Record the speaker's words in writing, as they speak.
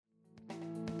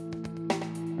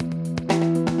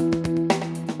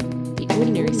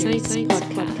Saints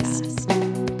Podcast.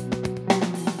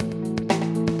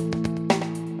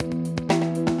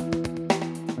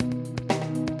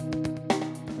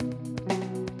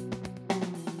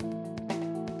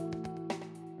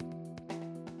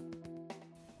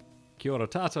 Kia ora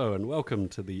tātou and welcome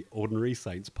to the Ordinary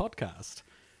Saints Podcast.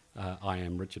 I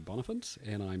am Richard Bonifant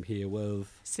and I'm here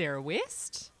with... Sarah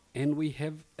West. And we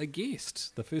have a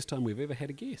guest, the first time we've ever had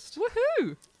a guest.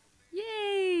 Woohoo!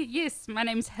 Yay! Yes, my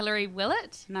name's Hilary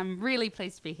Willett and I'm really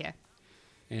pleased to be here.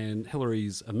 And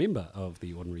Hilary's a member of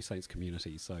the Ordinary Saints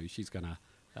community, so she's going to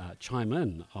chime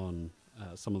in on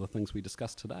some of the things we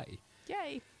discussed today.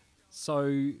 Yay!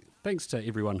 So thanks to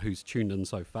everyone who's tuned in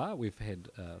so far. We've had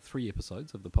 3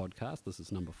 episodes of the podcast. This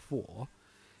is number 4.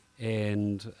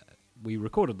 And we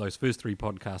recorded those first 3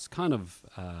 podcasts kind of,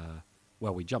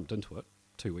 we jumped into it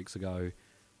 2 weeks ago,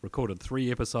 recorded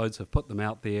 3 episodes, have put them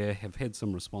out there, have had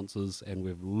some responses, and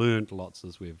we've learnt lots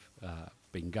as we've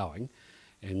been going.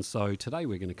 And so today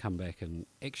we're going to come back and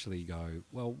actually go,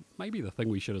 well, maybe the thing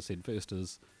we should have said first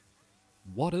is,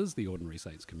 what is the Ordinary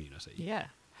Saints community? Yeah,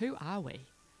 who are we?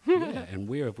 Yeah, and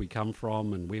where have we come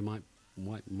from, and where might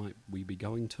we be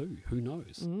going to? Who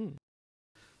knows?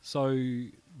 So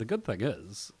the good thing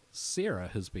is, Sarah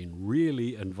has been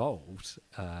really involved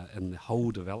in the whole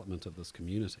development of this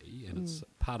community, and it's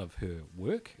part of her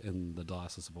work in the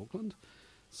Diocese of Auckland.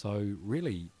 So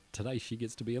really, today she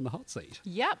gets to be in the hot seat.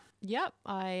 Yep.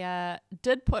 I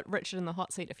did put Richard in the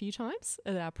hot seat a few times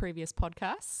in our previous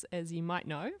podcasts, as you might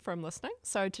know from listening.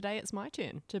 So today it's my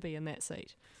turn to be in that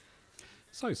seat.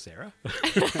 So Sarah,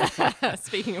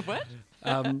 Speaking of which,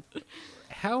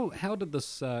 how did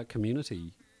this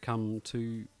community come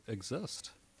to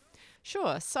exist?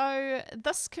 Sure. So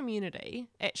this community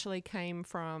actually came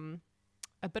from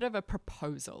a bit of a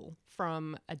proposal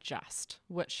from Adjust,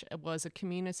 which was a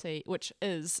community, which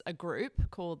is a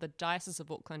group called the Diocese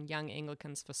of Auckland Young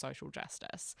Anglicans for Social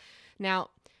Justice.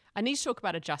 Now, I need to talk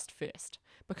about Adjust first,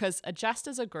 because Adjust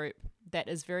is a group that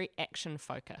is very action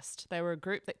focused. They were a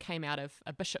group that came out of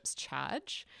a bishop's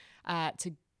charge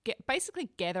to basically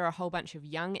gather a whole bunch of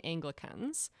young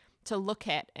Anglicans to look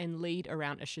at and lead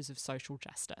around issues of social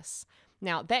justice.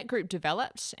 Now, that group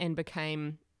developed and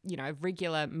became, a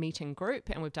regular meeting group,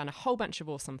 and we've done a whole bunch of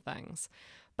awesome things.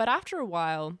 But after a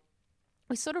while,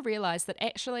 we sort of realized that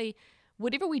actually,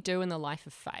 whatever we do in the life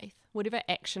of faith, whatever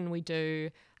action we do,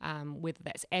 whether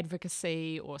that's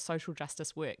advocacy or social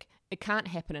justice work, it can't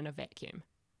happen in a vacuum.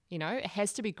 It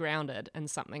has to be grounded in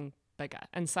something bigger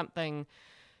and something,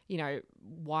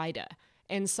 wider.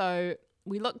 And so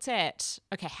we looked at,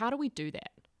 okay, how do we do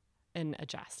that in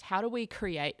Adjust? How do we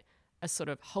create a sort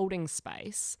of holding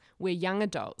space where young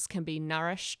adults can be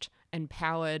nourished,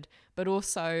 empowered, but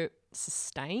also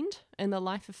sustained in the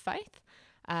life of faith?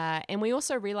 And we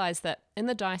also realised that in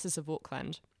the Diocese of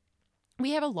Auckland,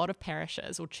 we have a lot of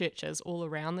parishes or churches all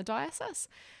around the diocese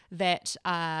that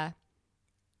are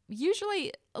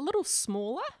usually a little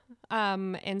smaller.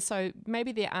 And so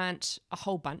maybe there aren't a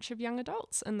whole bunch of young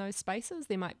adults in those spaces.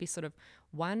 There might be sort of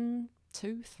 1,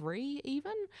 2, 3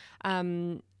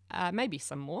 even, maybe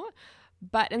some more.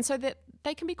 And so that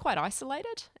they can be quite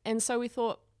isolated. And so we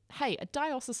thought, hey, a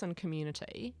diocesan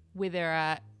community where there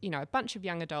are, a bunch of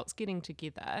young adults getting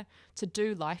together to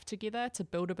do life together, to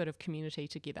build a bit of community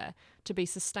together, to be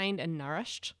sustained and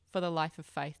nourished for the life of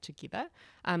faith together,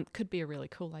 could be a really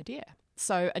cool idea.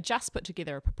 So Adjust put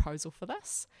together a proposal for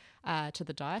this to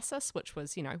the diocese, which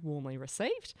was, warmly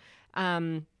received.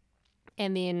 And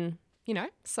then,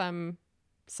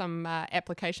 some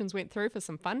applications went through for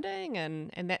some funding,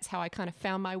 and that's how I kind of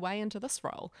found my way into this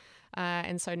role.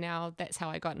 And so now that's how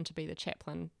I got into be the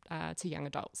chaplain to young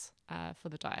adults for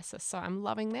the diocese. So I'm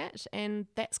loving that, and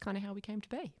that's kind of how we came to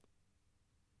be.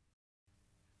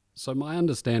 So my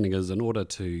understanding is, in order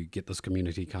to get this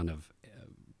community kind of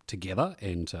together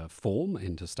and to form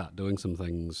and to start doing some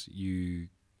things, you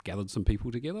gathered some people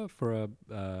together for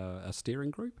a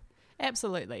steering group?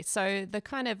 Absolutely. So the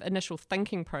kind of initial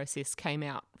thinking process came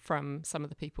out from some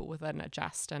of the people within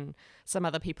Adjust and some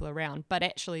other people around, but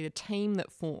actually the team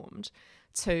that formed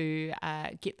to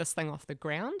get this thing off the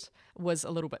ground was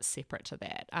a little bit separate to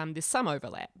that. There's some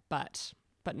overlap, but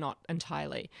not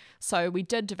entirely. So we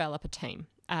did develop a team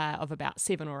of about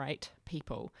 7 or 8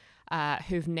 people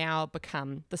who've now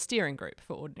become the steering group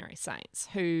for Ordinary Saints,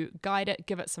 who guide it,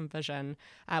 give it some vision.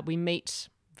 We meet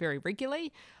very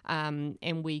regularly, and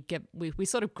we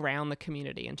sort of ground the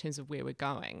community in terms of where we're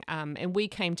going. And we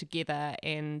came together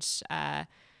and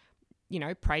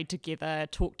prayed together,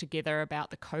 talked together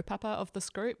about the kaupapa of this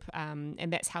group, and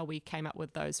that's how we came up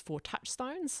with those 4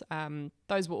 touchstones.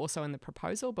 Those were also in the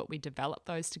proposal, but we developed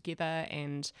those together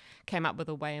and came up with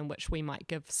a way in which we might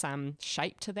give some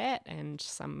shape to that and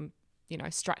some,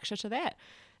 structure to that.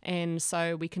 And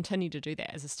so we continue to do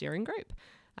that as a steering group.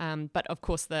 But of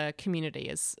course, the community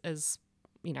is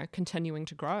continuing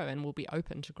to grow and will be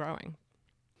open to growing.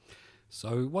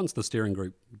 So once the steering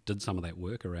group did some of that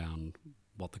work around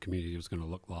what the community was going to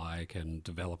look like and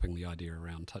developing the idea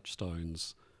around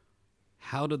touchstones,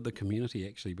 how did the community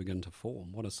actually begin to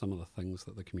form? What are some of the things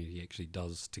that the community actually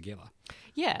does together?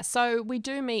 Yeah, so we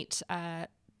do meet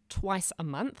twice a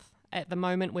month. At the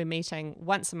moment, we're meeting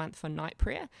once a month for night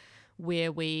prayer, where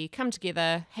we come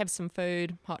together, have some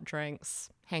food, hot drinks,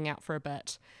 hang out for a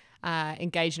bit,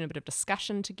 engage in a bit of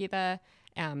discussion together,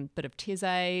 bit of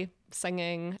teze,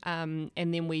 singing, and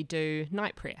then we do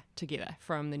night prayer together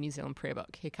from the New Zealand prayer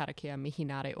book, He Karakia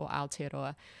Mihinare o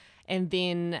Aotearoa. And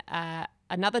then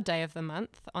another day of the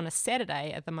month, on a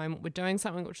Saturday at the moment, we're doing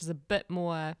something which is a bit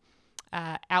more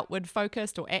outward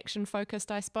focused or action focused,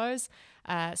 I suppose.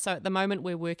 So at the moment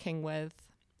we're working with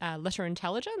litter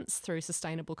intelligence through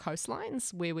Sustainable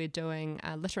Coastlines, where we're doing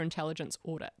litter intelligence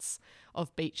audits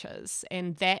of beaches,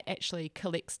 and that actually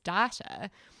collects data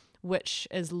which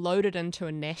is loaded into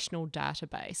a national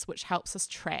database, which helps us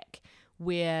track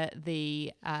where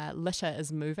the litter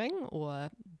is moving,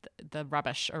 or the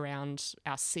rubbish around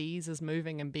our seas is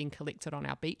moving and being collected on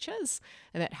our beaches,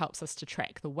 and that helps us to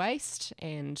track the waste.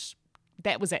 And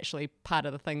that was actually part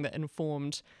of the thing that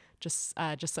informed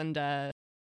Jacinda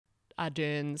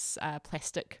Ardern's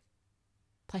plastic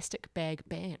bag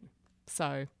ban.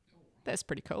 So that's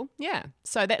pretty cool. Yeah.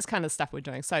 So that's kind of stuff we're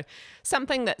doing. So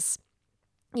something that's,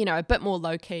 a bit more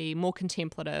low-key, more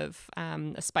contemplative,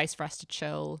 a space for us to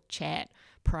chill, chat,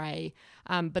 pray,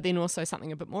 but then also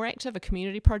something a bit more active, a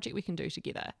community project we can do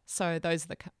together. So those are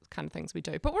the kind of things we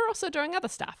do. But we're also doing other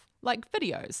stuff, like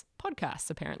videos, podcasts,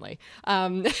 apparently,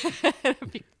 a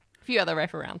few other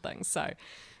wraparound things. So,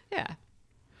 yeah.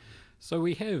 So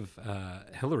we have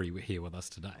Hilary here with us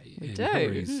today. We and do.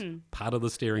 Hilary's part of the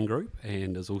steering group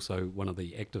and is also one of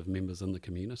the active members in the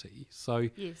community. So,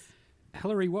 Yes.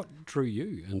 Hilary, what drew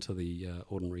you into the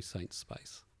Ordinary Saints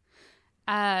space?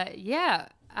 Well,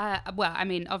 I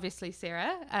mean, obviously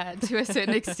Sarah, to a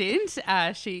certain extent,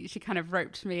 she kind of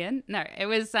roped me in. No, it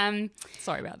was...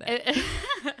 Sorry about that.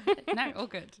 No, all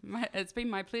good. It's been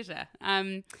my pleasure.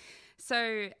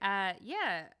 So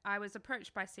I was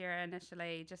approached by Sarah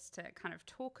initially just to kind of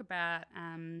talk about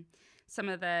some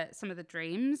of the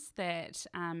dreams that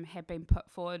had been put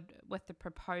forward with the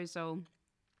proposal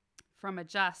from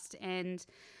Adjust. And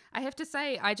I have to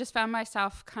say, I just found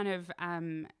myself kind of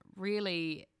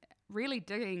really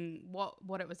digging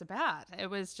what it was about. It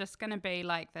was just going to be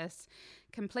like this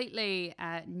completely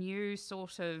new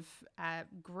sort of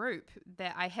group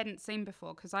that I hadn't seen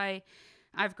before, because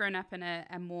I've grown up in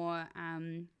a more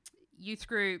youth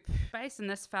group space, and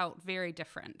this felt very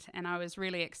different. And I was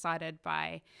really excited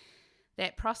by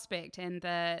that prospect and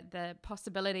the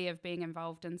possibility of being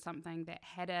involved in something that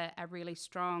had a really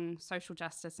strong social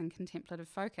justice and contemplative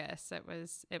focus. It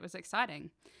was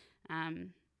exciting.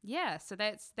 So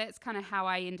that's kind of how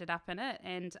I ended up in it.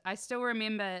 And I still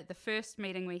remember the first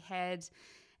meeting we had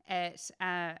at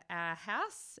our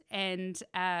house, and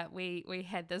we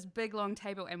had this big long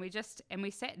table, and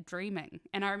we sat dreaming.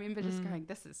 And I remember just going,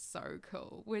 this is so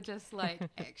cool. We're just like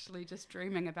actually just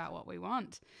dreaming about what we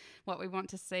want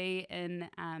to see in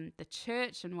the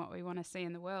church and what we want to see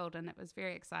in the world. And it was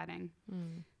very exciting.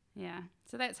 Yeah,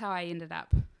 so that's how I ended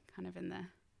up kind of in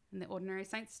the Ordinary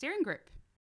Saints steering group.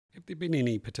 Have there been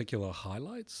any particular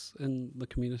highlights in the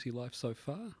community life so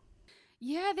far?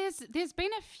 Yeah, there's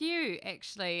been a few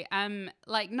actually.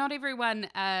 Like not everyone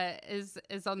is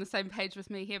on the same page with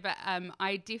me here, but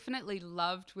I definitely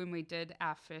loved when we did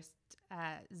our first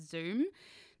Zoom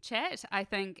chat. I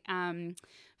think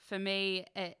for me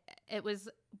it was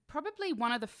probably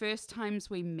one of the first times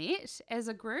we met as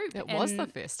a group. It was the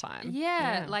first time.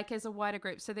 Yeah, like as a wider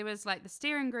group. So there was like the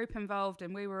steering group involved,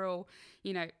 and we were all,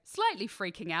 slightly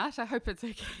freaking out. I hope it's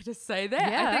okay to say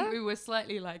that. Yeah. I think we were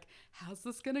slightly like, how's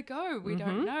this going to go? We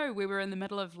don't know. We were in the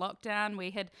middle of lockdown.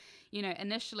 We had,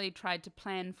 initially tried to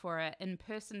plan for an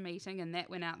in-person meeting, and that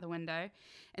went out the window.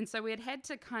 And so we had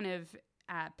to kind of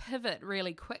pivot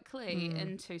really quickly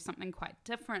into something quite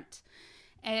different.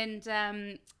 And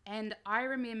I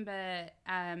remember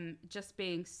just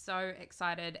being so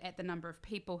excited at the number of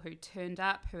people who turned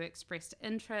up, who expressed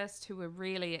interest, who were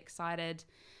really excited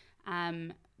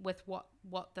with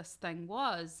what this thing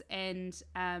was. And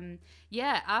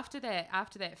after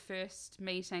that first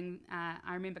meeting,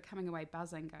 I remember coming away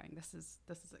buzzing, going, this is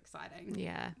exciting.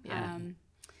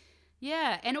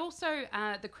 And also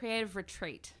the creative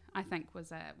retreat, I think,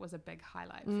 was a big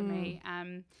highlight for me.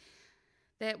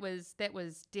 That was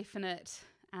definite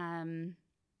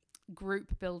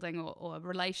group building or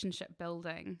relationship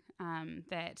building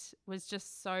that was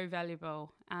just so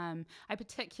valuable. I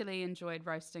particularly enjoyed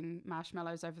roasting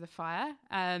marshmallows over the fire,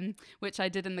 which I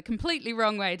did in the completely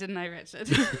wrong way, didn't I, Richard?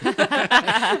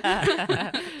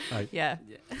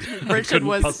 Richard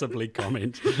was possibly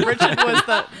comment.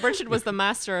 Richard was the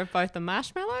master of both the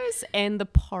marshmallows and the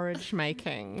porridge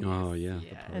making. Oh yeah,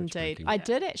 Indeed. making. I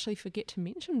did actually forget to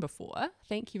mention before,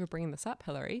 thank you for bringing this up,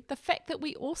 Hilary, the fact that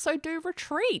we also do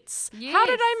retreats. How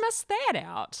did I miss that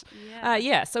out?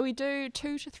 So we do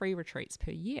 2 to 3 retreats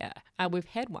per year. We've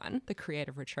had one, the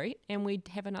creative retreat, and we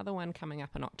have another one coming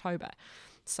up in October.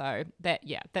 So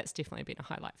that's definitely been a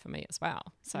highlight for me as well.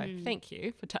 So thank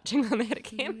you for touching on that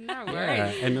again. No worries.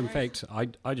 Yeah, and in fact,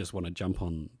 I just want to jump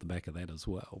on the back of that as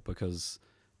well, because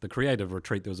the creative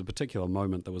retreat, there was a particular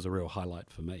moment that was a real highlight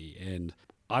for me. And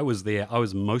I was there, I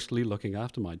was mostly looking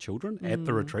after my children at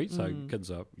the retreat. So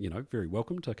kids are, very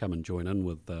welcome to come and join in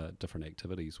with different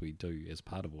activities we do as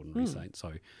part of Ordinary Saints.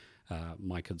 So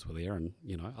my kids were there, and,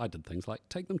 I did things like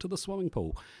take them to the swimming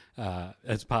pool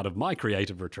as part of my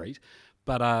creative retreat.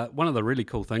 But one of the really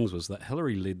cool things was that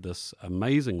Hilary led this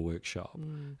amazing workshop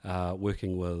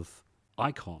working with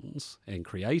icons and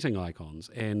creating icons.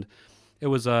 And it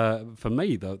was, for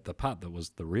me, the part that was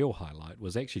the real highlight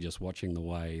was actually just watching the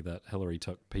way that Hilary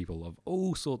took people of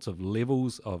all sorts of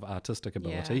levels of artistic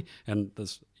ability. And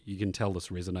this, you can tell this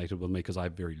resonated with me because I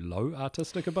have very low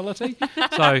artistic ability.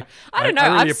 So I don't know.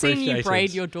 really I've seen you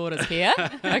braid your daughter's hair.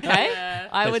 Okay.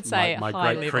 I would say my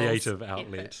high great levels. creative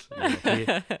outlet,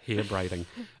 hair braiding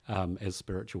as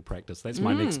spiritual practice. That's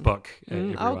my next book,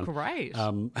 everyone. Oh, great.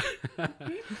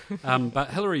 But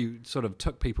Hilary sort of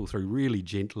took people through really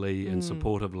gently and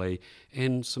supportively,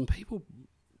 and some people,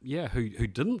 who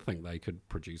didn't think they could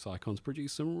produce icons,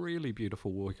 produced some really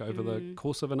beautiful work over the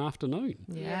course of an afternoon.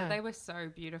 Yeah, they were so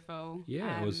beautiful.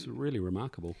 Yeah, it was really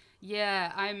remarkable.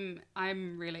 Yeah,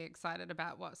 I'm really excited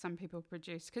about what some people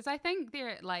produce, because I think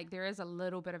there is a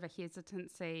little bit of a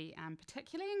hesitancy,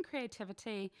 particularly in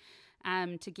creativity,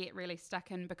 to get really stuck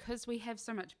in, because we have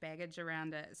so much baggage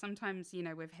around it. Sometimes,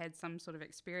 we've had some sort of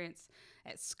experience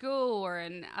at school or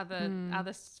in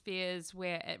other spheres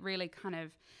where it really kind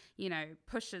of,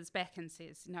 pushes back and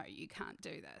says, no, you can't do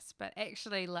this. But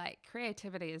actually,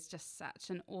 creativity is just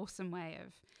such an awesome way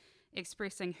of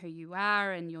expressing who you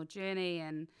are and your journey.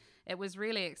 And it was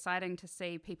really exciting to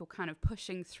see people kind of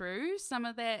pushing through some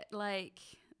of that,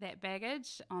 that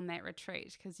baggage on that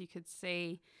retreat, because you could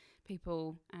see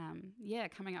people,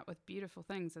 coming up with beautiful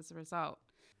things as a result.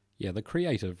 Yeah, the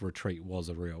creative retreat was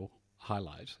a real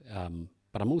highlight.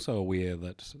 But I'm also aware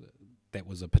that that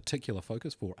was a particular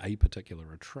focus for a particular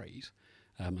retreat,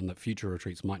 and that future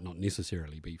retreats might not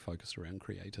necessarily be focused around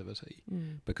creativity,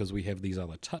 because we have these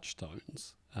other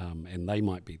touchstones, and they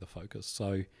might be the focus.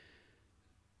 So,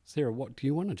 Sarah, what do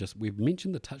you want to we've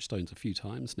mentioned the touchstones a few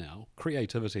times now.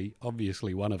 Creativity,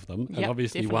 obviously one of them, and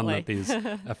obviously definitely. one that there's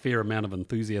a fair amount of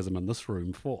enthusiasm in this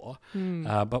room for.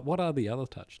 But what are the other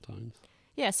touchstones?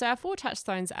 Yeah, so our 4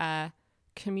 touchstones are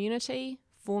community,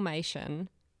 formation,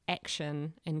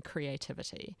 action, and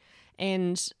creativity.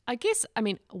 And I guess,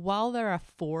 while there are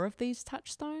 4 of these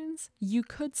touchstones, you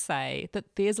could say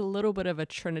that there's a little bit of a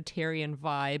Trinitarian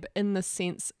vibe in the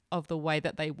sense of the way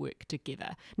that they work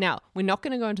together. Now, we're not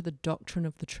going to go into the doctrine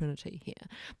of the Trinity here,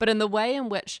 but in the way in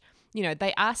which,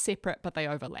 they are separate, but they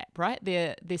overlap, right?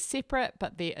 They're separate,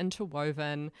 but they're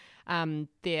interwoven.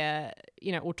 They're,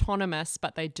 autonomous,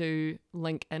 but they do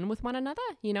link in with one another,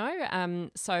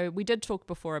 So we did talk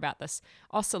before about this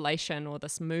oscillation or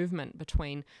this movement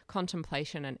between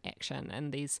contemplation and action,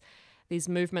 and these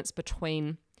movements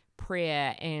between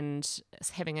prayer and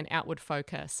having an outward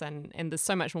focus, and there's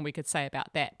so much more we could say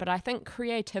about that. But I think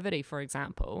creativity, for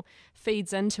example,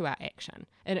 feeds into our action,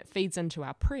 and it feeds into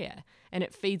our prayer, and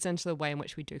it feeds into the way in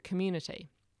which we do community.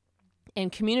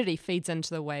 And community feeds into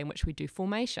the way in which we do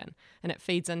formation, and it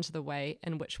feeds into the way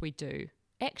in which we do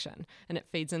action, and it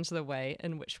feeds into the way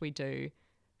in which we do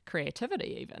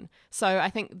creativity even. So I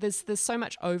think there's so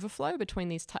much overflow between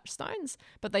these touchstones,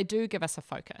 but they do give us a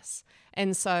focus.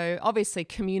 And so obviously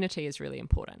community is really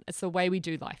important. It's the way we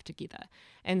do life together.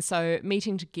 And so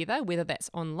meeting together, whether that's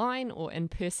online or in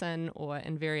person or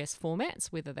in various formats,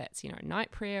 whether that's,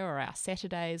 night prayer or our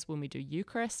Saturdays when we do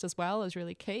Eucharist as well is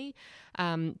really key.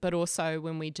 But also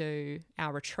when we do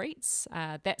our retreats,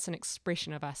 that's an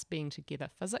expression of us being together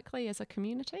physically as a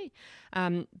community.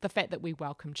 The fact that we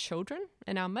welcome children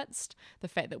in our midst, the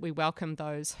fact that we welcome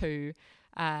those who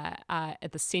are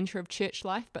at the centre of church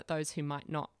life, but those who might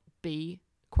not be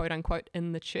quote unquote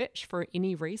in the church for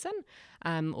any reason,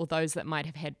 or those that might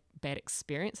have had bad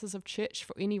experiences of church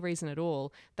for any reason at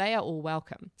all, they are all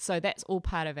welcome. So that's all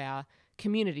part of our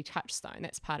community touchstone.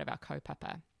 That's part of our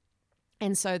kaupapa.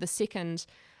 And so the second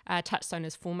touchstone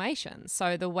is formation.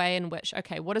 So the way in which,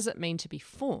 what does it mean to be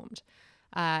formed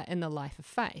in the life of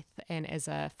faith and as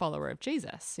a follower of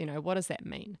Jesus? What does that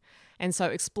mean? And so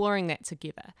exploring that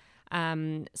together.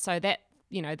 So that,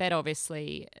 that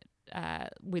obviously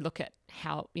we look at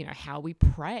how we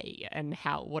pray and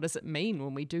what does it mean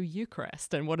when we do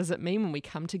Eucharist, and what does it mean when we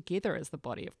come together as the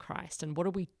body of Christ, and what are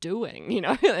we doing,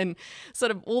 and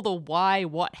sort of all the why,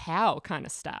 what, how kind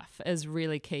of stuff is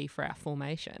really key for our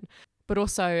formation. But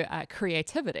also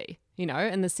creativity,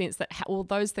 in the sense that all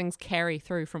those things carry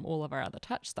through from all of our other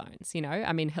touchstones,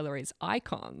 Hilary's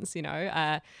icons,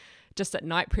 just at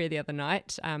night prayer the other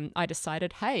night, I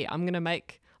decided, hey, I'm going to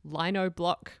make lino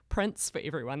block prints for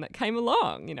everyone that came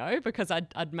along, because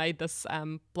I'd made this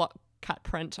block cut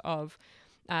print of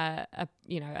a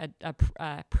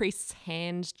priest's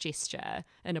hand gesture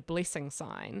in a blessing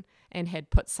sign, and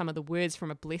had put some of the words from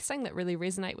a blessing that really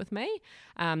resonate with me,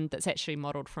 that's actually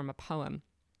modelled from a poem.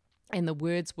 And the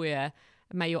words were,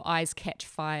 "May your eyes catch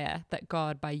fire, that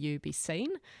God by you be seen."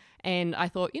 And I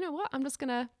thought, you know what, I'm just going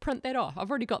to print that off. I've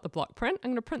already got the block print.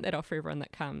 I'm going to print that off for everyone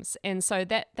that comes. And so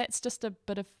that's just a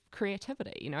bit of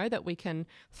creativity, that we can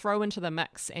throw into the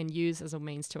mix and use as a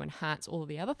means to enhance all of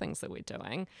the other things that we're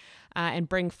doing, and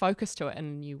bring focus to it in a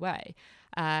new way.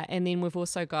 And then we've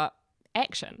also got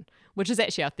action, which is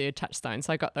actually our third touchstone.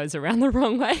 So I got those around the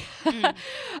wrong way.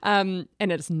 And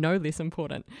it's no less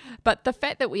important. But the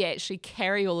fact that we actually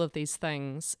carry all of these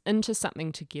things into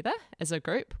something together as a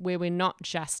group, where we're not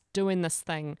just doing this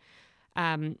thing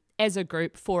as a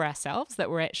group for ourselves, that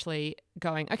we're actually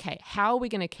going, okay, how are we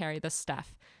going to carry this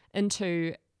stuff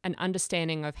into an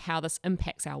understanding of how this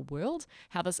impacts our world,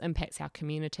 how this impacts our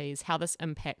communities, how this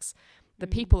impacts the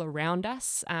people around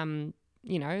us,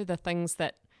 the things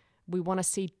that we want to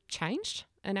see changed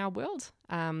in our world,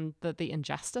 the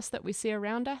injustice that we see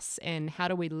around us, and how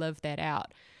do we live that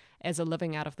out as a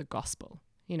living out of the gospel,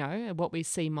 what we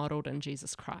see modeled in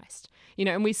Jesus Christ,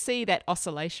 and we see that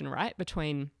oscillation, right,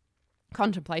 between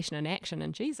contemplation and action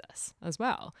in Jesus as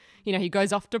well. He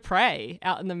goes off to pray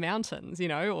out in the mountains,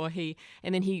 and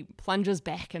then he plunges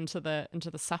back into the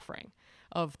suffering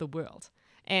of the world.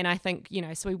 And I think,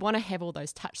 so we want to have all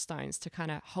those touchstones to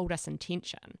kind of hold us in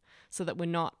tension, so that we're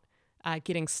not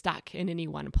getting stuck in any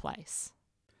one place.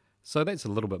 So that's a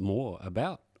little bit more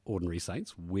about Ordinary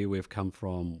Saints, where we've come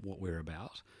from, what we're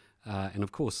about. And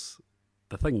of course,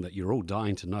 the thing that you're all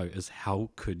dying to know is, how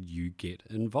could you get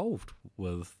involved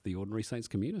with the Ordinary Saints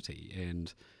community?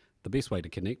 And the best way to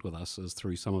connect with us is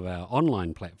through some of our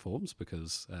online platforms,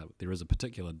 because there is a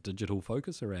particular digital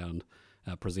focus around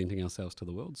presenting ourselves to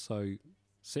the world. So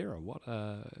Sarah,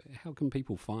 how can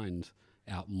people find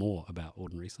out more about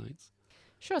Ordinary Saints?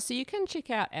 Sure. So you can check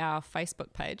out our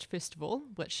Facebook page, first of all,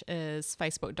 which is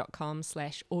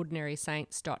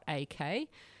facebook.com/ordinarysaints.ak.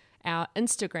 Our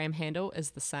Instagram handle is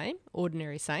the same,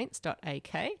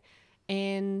 ordinarysaints.ak.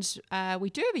 And we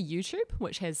do have a YouTube,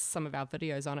 which has some of our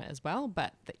videos on it as well,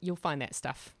 but you'll find that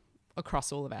stuff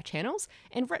across all of our channels.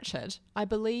 And Richard, I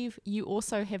believe you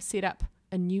also have set up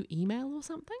a new email or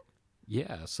something?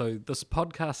 Yeah, so this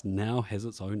podcast now has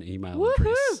its own email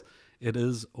address. It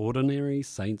is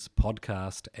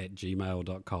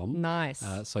ordinarysaintspodcast@gmail.com.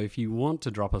 Nice. So if you want to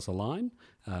drop us a line,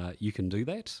 you can do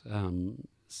that.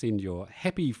 Send your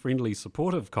happy, friendly,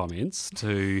 supportive comments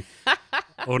to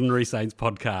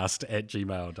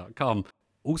ordinarysaintspodcast@gmail.com.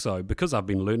 Also, because I've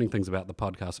been learning things about the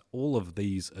podcast, all of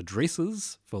these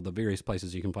addresses for the various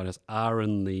places you can find us are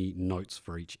in the notes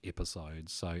for each episode.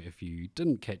 So if you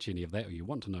didn't catch any of that, or you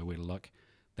want to know where to look,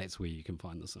 that's where you can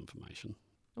find this information.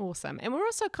 Awesome. And we're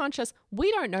also conscious, we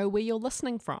don't know where you're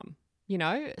listening from.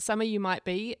 Some of you might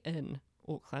be in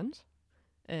Auckland,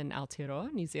 in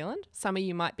Aotearoa, New Zealand. Some of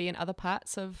you might be in other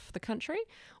parts of the country,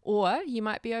 or you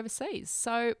might be overseas.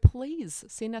 So please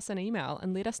send us an email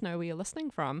and let us know where you're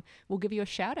listening from. We'll give you a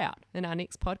shout out in our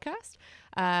next podcast.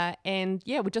 And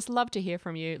yeah, we'd just love to hear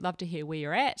from you, love to hear where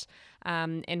you're at.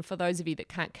 And for those of you that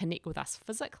can't connect with us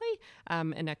physically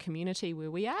in a community where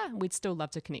we are, we'd still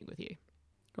love to connect with you.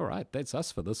 All right, that's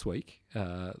us for this week.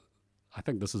 I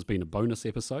think this has been a bonus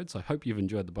episode, so I hope you've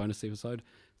enjoyed the bonus episode.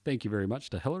 Thank you very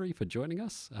much to Hilary for joining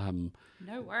us.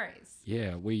 No worries.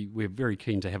 Yeah, we're very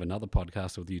keen to have another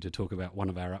podcast with you to talk about one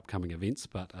of our upcoming events,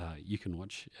 but you can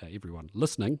watch, everyone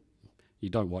listening, you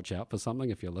don't watch out for something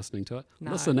if you're listening to it.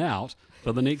 No. Listen out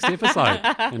for the next episode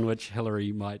in which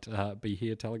Hilary might be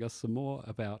here telling us some more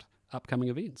about upcoming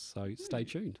events, so stay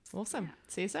tuned. Awesome.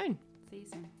 See you soon. See you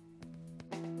soon.